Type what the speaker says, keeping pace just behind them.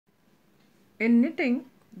In knitting,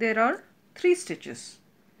 there are 3 stitches: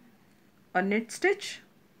 a knit stitch,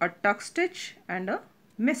 a tuck stitch, and a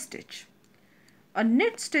miss stitch. A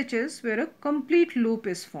knit stitch is where a complete loop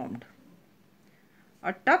is formed.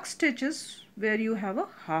 A tuck stitch is where you have a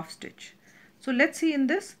half stitch. So let's see in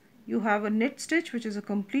this, you have a knit stitch which is a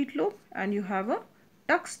complete loop, and you have a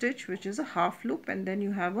tuck stitch which is a half loop, and then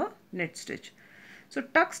you have a knit stitch. So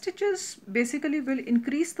tuck stitches basically will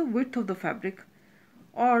increase the width of the fabric,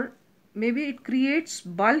 or maybe it creates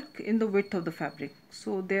bulk in the width of the fabric.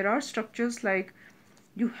 So there are structures like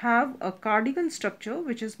you have a cardigan structure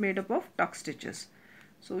which is made up of tuck stitches.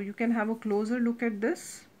 So you can have a closer look at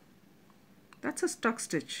this. That's a tuck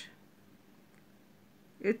stitch.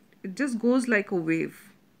 It just goes like a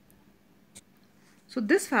wave. So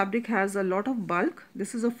this fabric has a lot of bulk.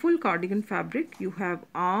 This is a full cardigan fabric. You have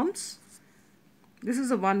arms. This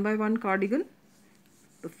is a 1x1 cardigan.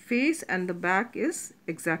 The face and the back is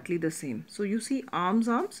exactly the same. So you see arms,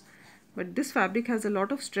 but this fabric has a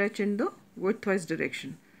lot of stretch in the widthwise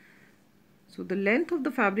direction. So the length of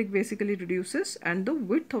the fabric basically reduces and the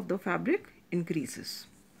width of the fabric increases.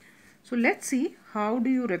 So let's see how do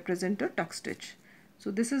you represent a tuck stitch.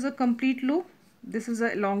 So this is a complete loop. This is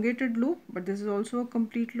an elongated loop, but this is also a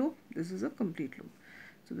complete loop. This is a complete loop.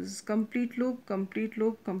 So this is complete loop, complete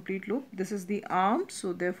loop, complete loop. This is the arm,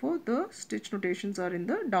 so therefore the stitch notations are in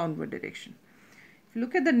the downward direction. If you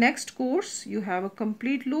look at the next course, you have a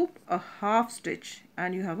complete loop, a half stitch,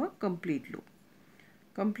 and you have a complete loop.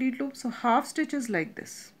 Complete loop, so half stitch is like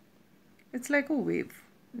this. It's like a wave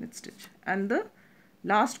knit stitch. And the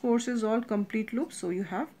last course is all complete loops, so you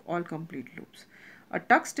have all complete loops. A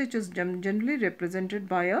tuck stitch is generally represented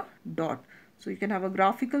by a dot. So you can have a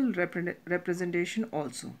graphical representation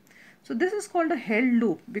also. So this is called a held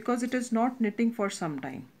loop because it is not knitting for some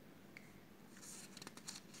time.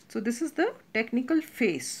 So this is the technical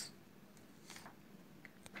face.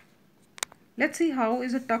 Let's see how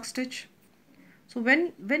is a tuck stitch. So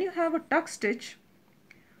when you have a tuck stitch,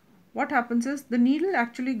 what happens is the needle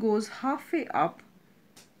actually goes halfway up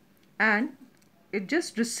and it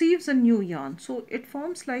just receives a new yarn. So it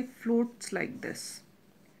forms like floats like this.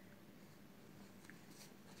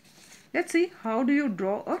 Let's see how do you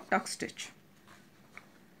draw a tuck stitch.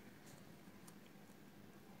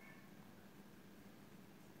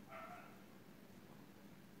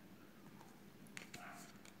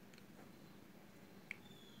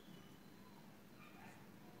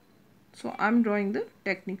 So I'm drawing the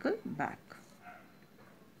technical back.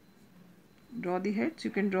 Draw the heads.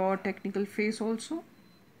 You can draw a technical face also.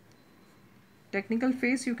 Technical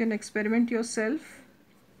face you can experiment yourself.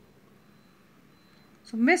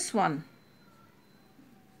 So miss one.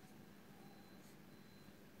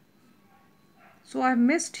 So I've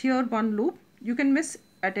missed here one loop. You can miss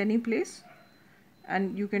at any place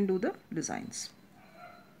and you can do the designs.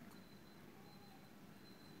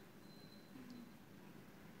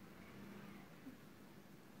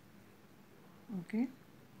 Okay,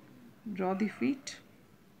 draw the feet.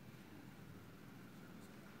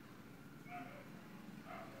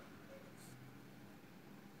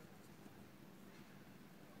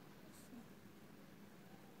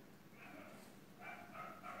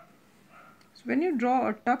 So when you draw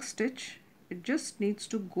a tuck stitch, it just needs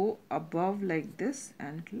to go above like this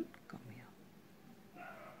and it will come here.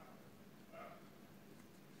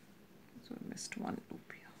 So I missed one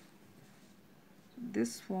loop here. So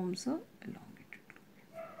this forms a elongated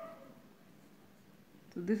loop.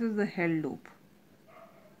 So this is the held loop.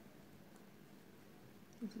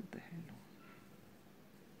 This is the held loop.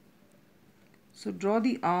 So draw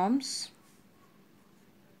the arms.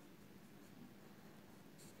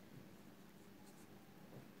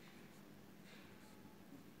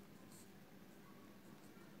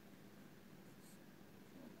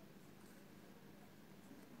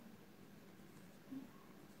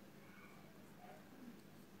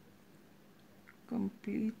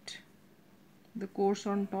 Complete the course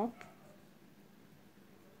on top.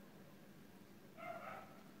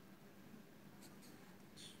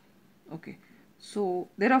 Okay, so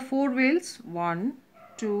there are 4 veils, 1,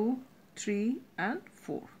 2, 3 and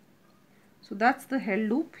 4. So that's the held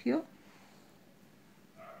loop here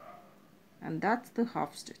and that's the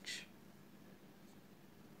half stitch.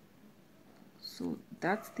 So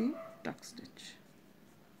that's the tuck stitch.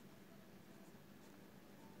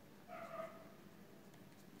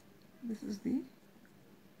 This is the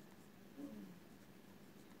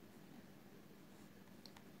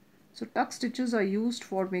so tuck stitches are used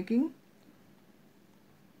for making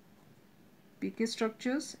pique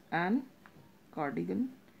structures and cardigan,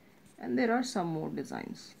 and there are some more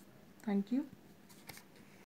designs. Thank you.